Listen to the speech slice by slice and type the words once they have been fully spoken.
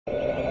This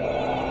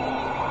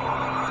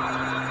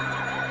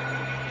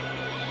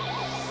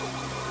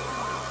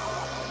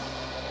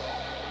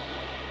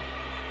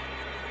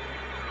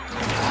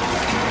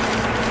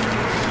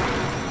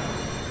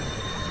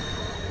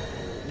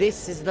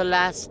is the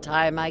last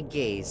time I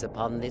gaze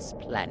upon this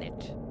planet.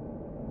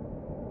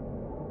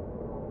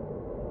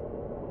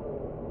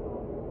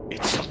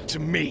 It's up to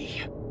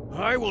me.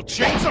 I will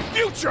change the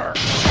future!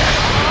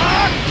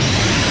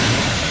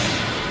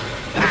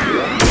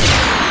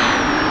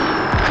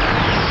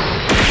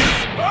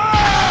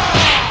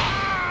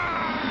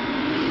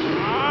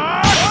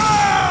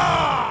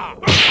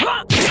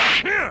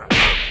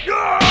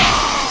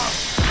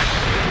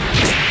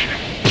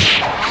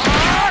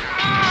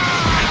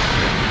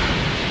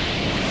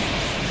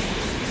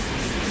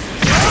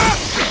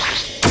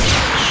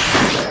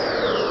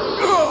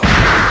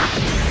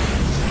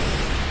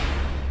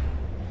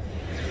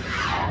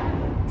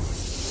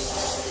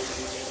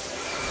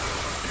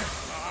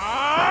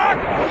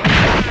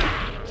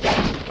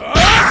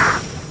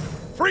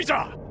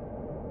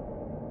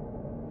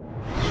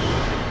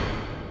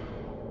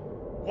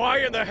 Why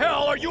in the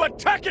hell are you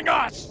attacking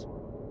us?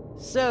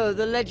 So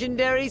the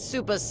legendary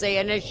Super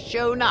Saiyan has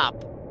shown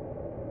up.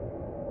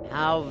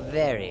 How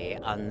very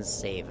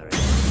unsavory.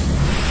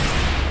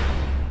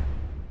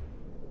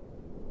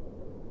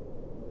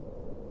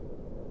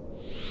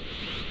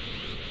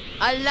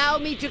 Allow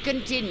me to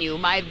continue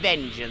my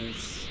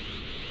vengeance.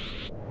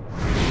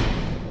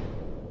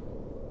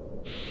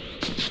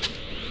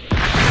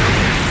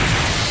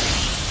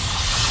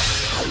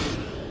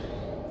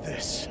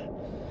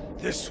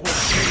 This will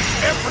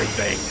change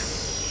everything!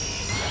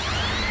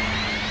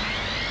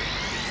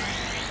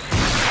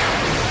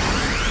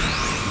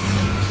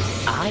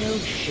 I'll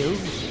show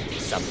you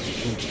some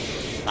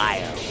beautiful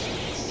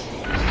fireworks.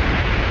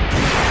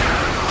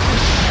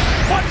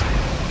 What?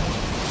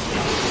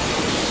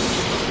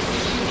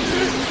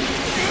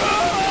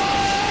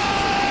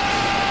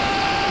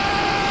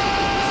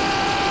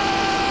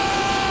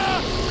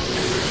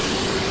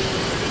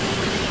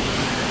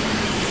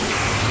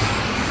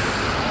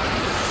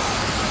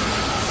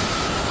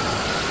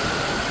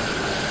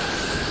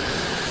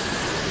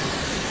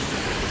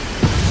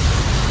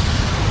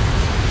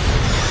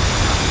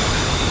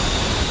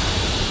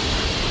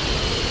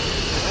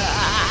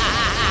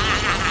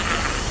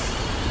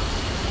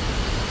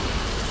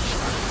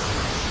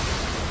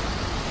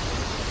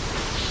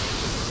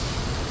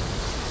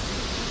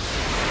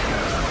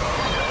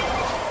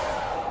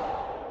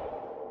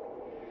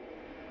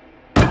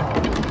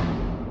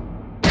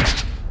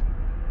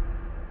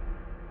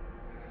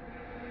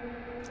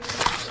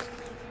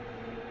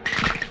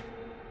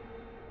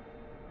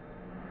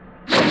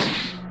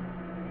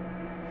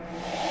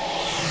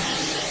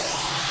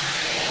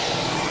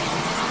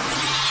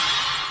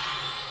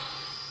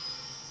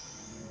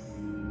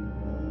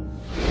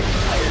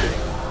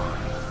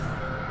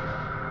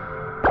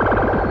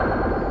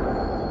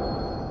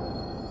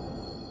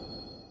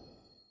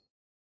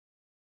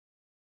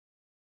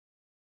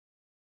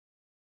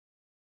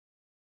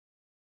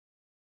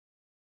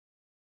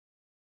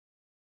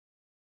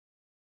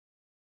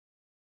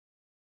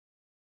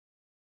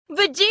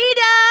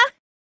 Vegeta!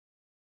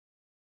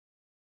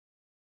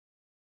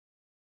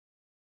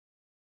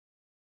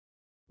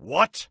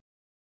 What?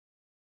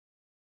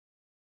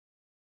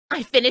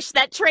 I finished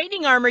that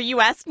training armor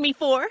you asked me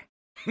for.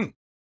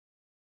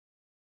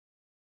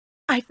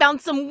 I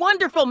found some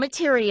wonderful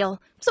material,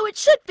 so it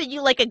should fit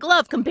you like a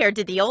glove compared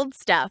to the old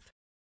stuff.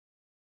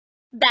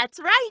 That's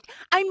right,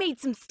 I made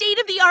some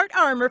state-of-the-art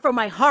armor for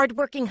my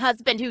hard-working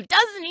husband who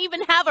doesn't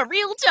even have a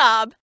real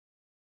job.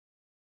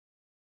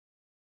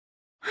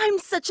 I'm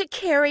such a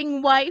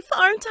caring wife,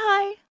 aren't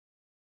I?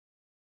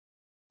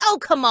 Oh,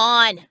 come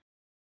on!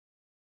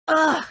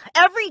 Ugh,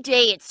 every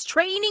day it's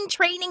training,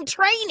 training,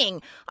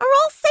 training! Are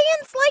all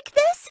Saiyans like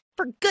this?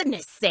 For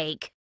goodness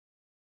sake!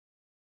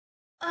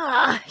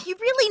 Ugh, you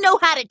really know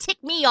how to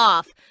tick me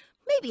off.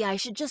 Maybe I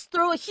should just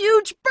throw a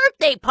huge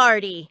birthday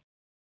party.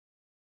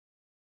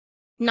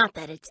 Not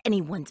that it's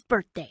anyone's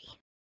birthday.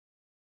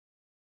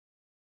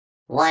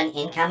 One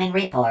incoming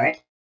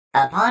report.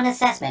 Upon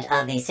assessment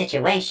of the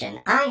situation,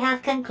 I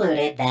have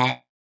concluded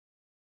that...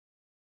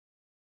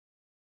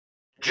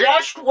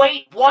 Just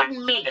wait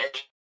 1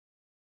 minute.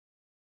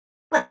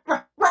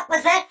 What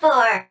was that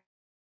for?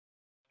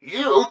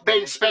 You've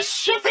been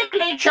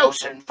specifically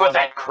chosen for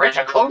that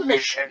critical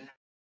mission.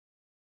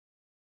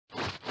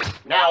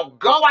 Now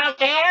go out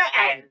there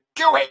and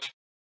do it!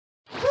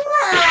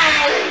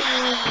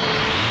 Why?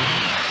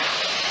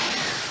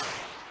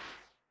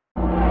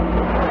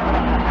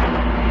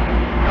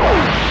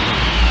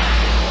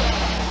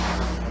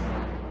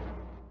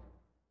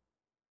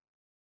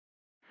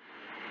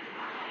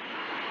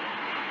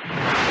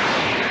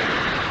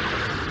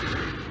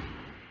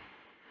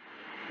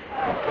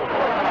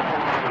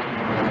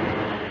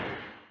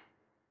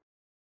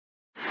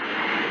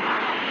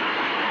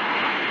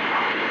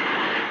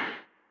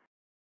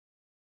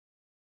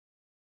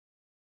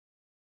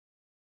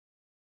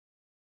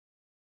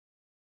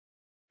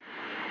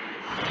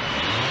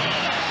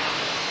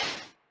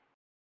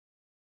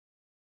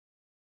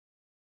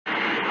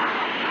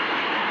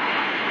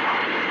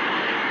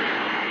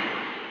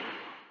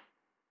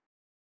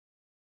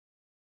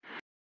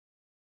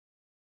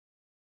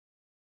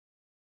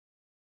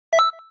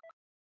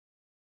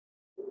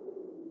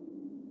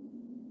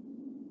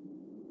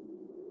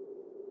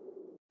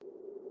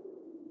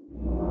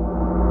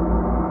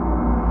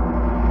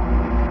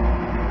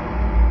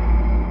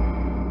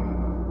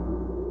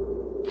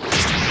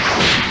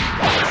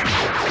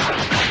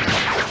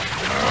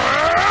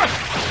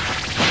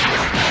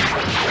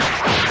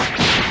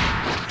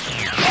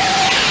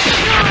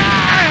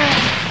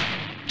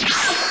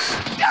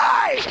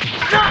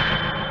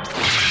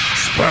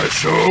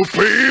 Special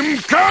Beam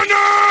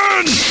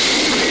Cannon!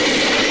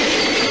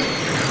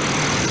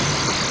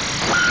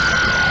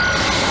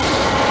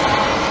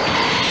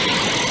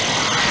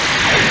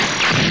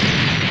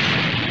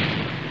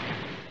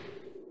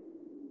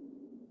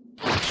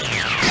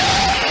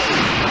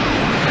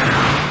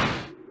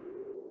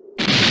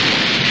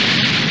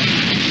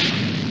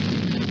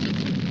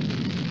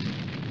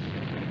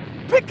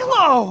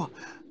 Piccolo!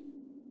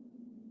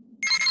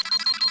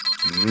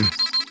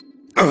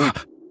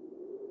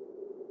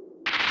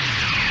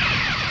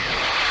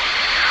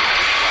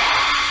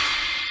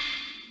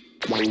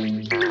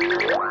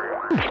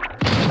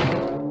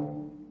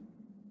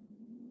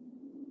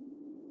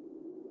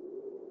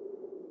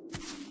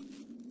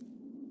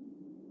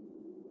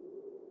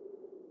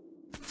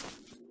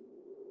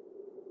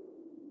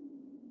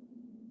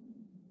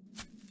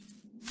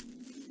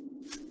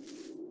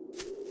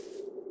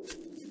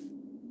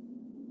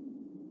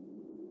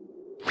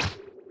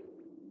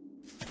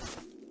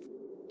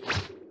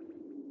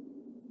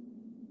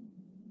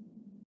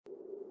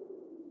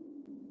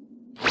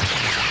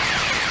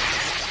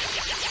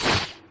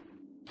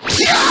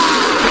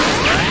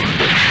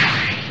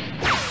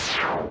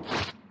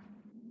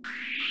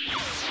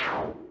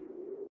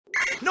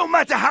 No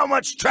matter how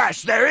much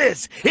trash there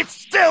is, it's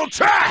still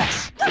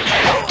trash! Can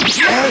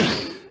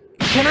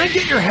I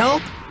get your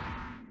help?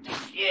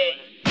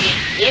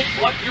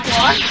 It's what you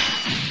want?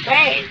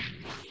 Hey,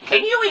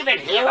 can you even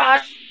hear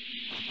us?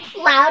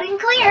 Loud and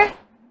clear.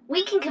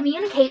 We can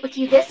communicate with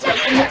you this way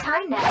from the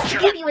time nest to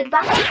give you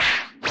advice.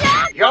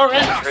 Your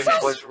entrance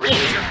was really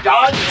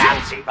darn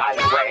lousy, by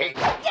the way.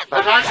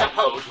 But I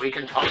suppose we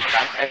can talk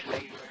about that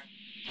later.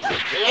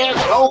 Here,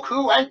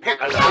 Goku and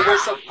Piccolo were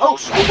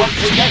supposed to work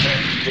together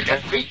to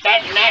defeat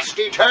that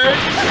nasty turd,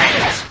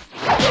 Raditz.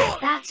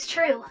 That's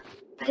true.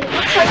 But it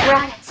looks like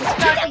Raditz is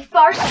probably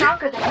far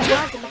stronger than he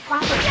was in the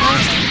proper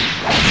time.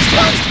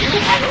 You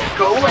have to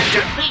go and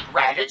defeat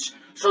Raditz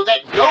so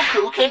that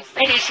Goku can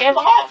finish him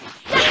off.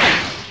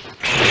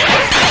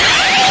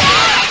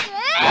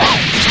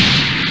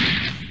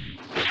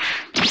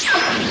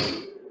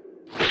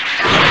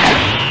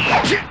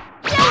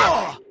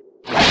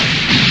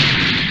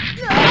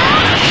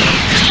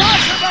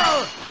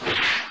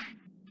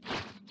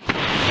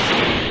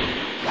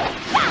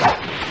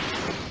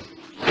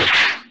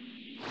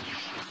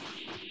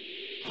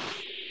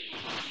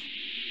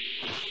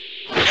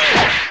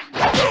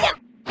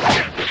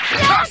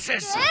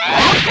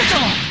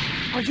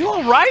 Are you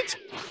alright?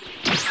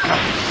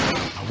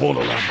 I won't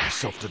allow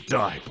myself to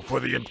die before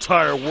the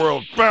entire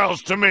world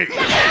bows to me.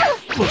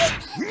 Listen,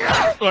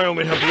 I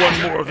only have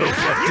one more of those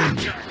left in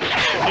me.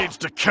 It needs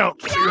to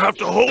count, so you have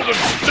to hold him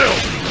still.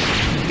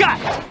 Got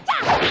it!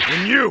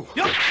 And you,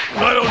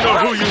 I don't know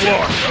who you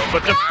are,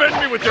 but defend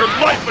me with your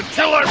life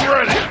until I'm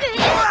ready!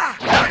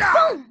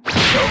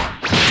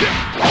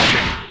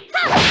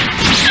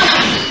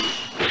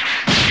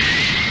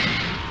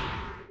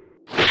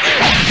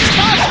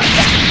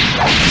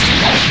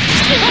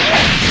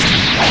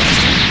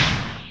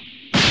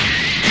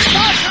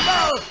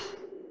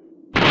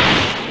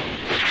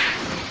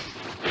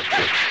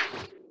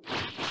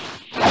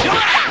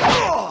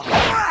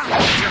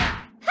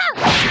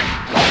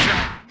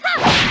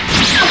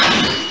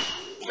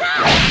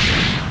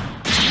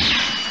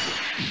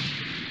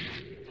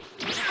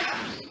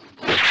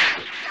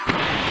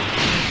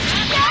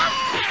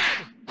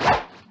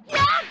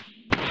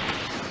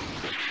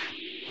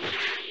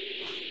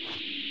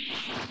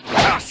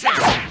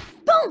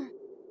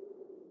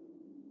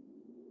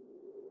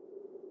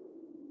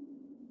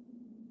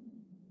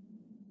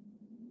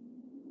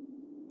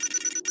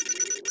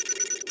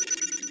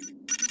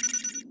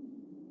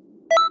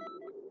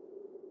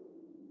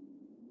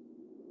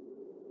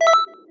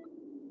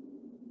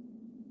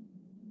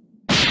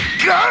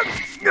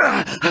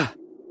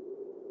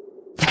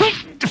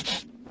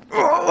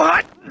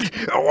 What?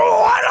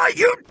 What are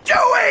you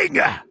doing?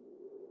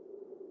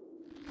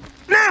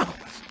 Now,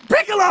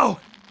 Piccolo!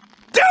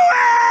 Do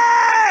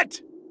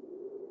it!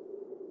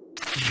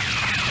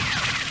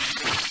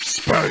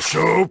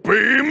 Special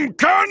Beam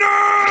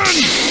Cannon!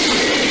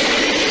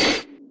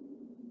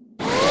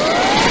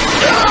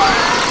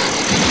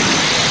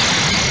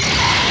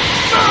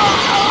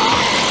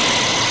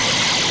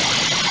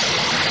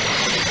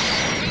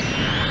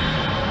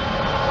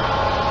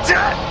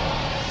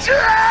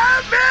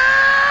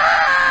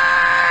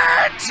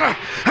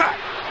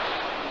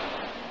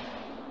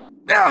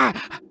 Damn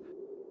it!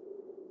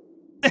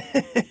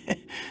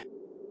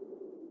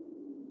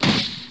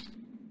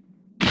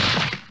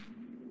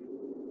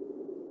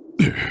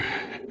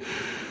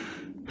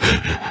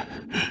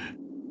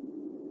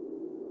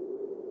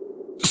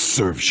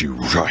 Serves you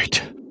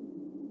right.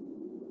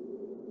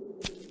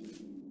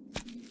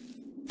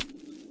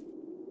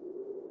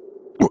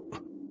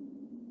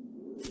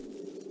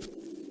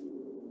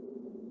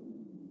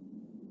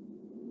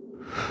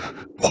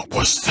 What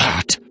was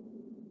that?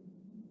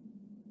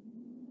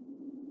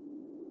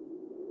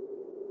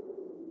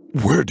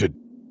 Where did...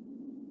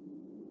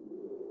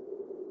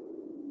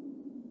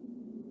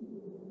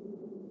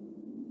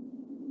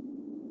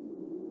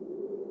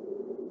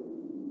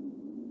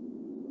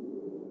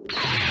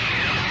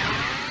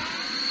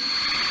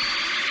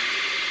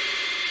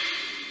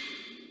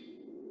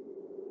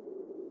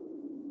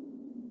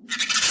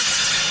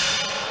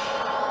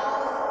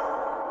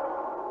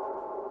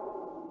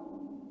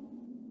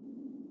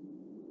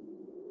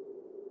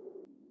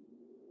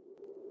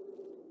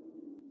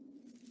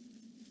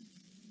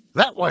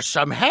 That was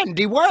some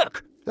handy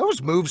work.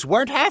 Those moves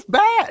weren't half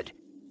bad.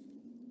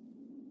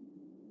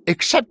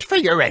 Except for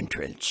your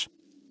entrance.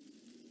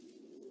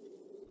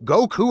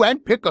 Goku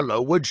and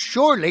Piccolo would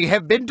surely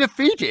have been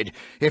defeated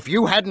if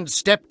you hadn't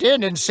stepped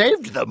in and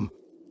saved them.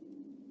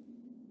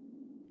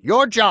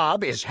 Your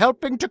job is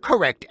helping to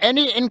correct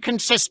any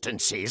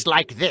inconsistencies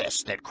like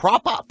this that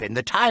crop up in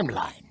the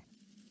timeline.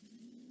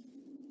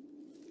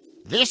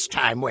 This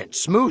time went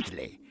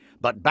smoothly,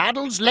 but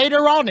battles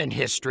later on in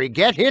history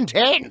get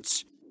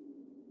intense.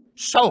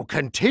 So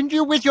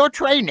continue with your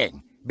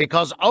training,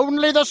 because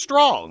only the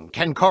strong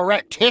can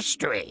correct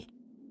history.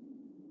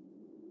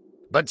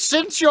 But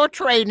since you're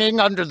training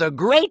under the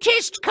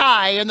greatest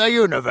Kai in the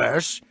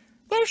universe,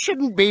 there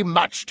shouldn't be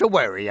much to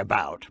worry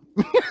about.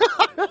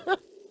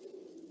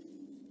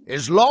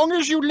 As long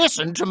as you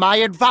listen to my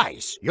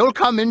advice, you'll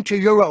come into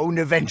your own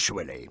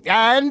eventually,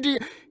 and...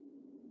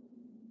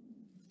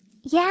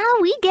 Yeah,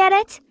 we get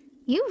it.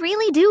 You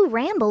really do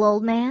ramble,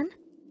 old man.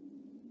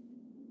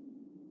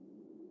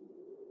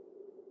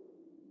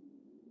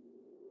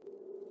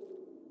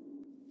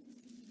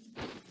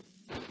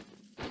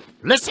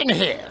 Listen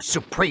here,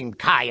 Supreme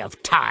Kai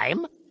of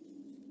Time.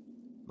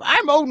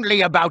 I'm only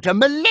about a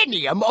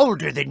millennium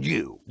older than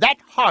you. That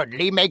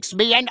hardly makes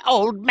me an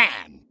old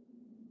man.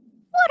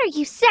 What are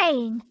you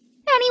saying?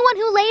 Anyone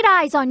who laid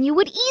eyes on you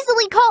would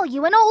easily call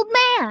you an old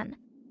man.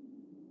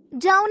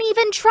 Don't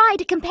even try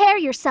to compare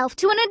yourself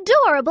to an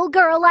adorable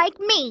girl like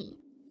me.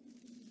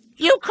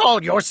 You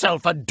call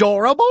yourself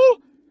adorable?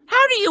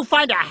 How do you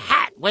find a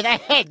hat with a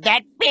head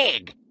that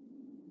big?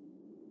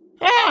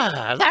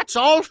 That's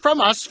all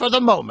from us for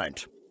the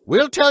moment.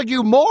 We'll tell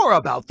you more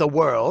about the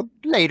world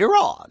later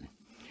on.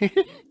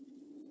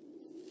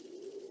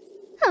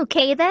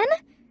 Okay then.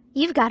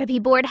 You've got to be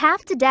bored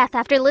half to death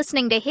after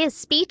listening to his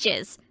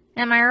speeches.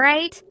 Am I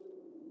right?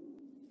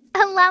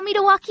 Allow me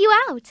to walk you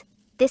out.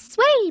 This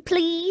way,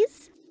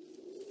 please.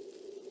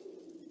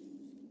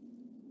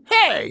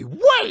 Hey,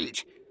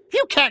 wait!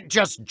 You can't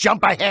just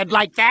jump ahead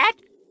like that!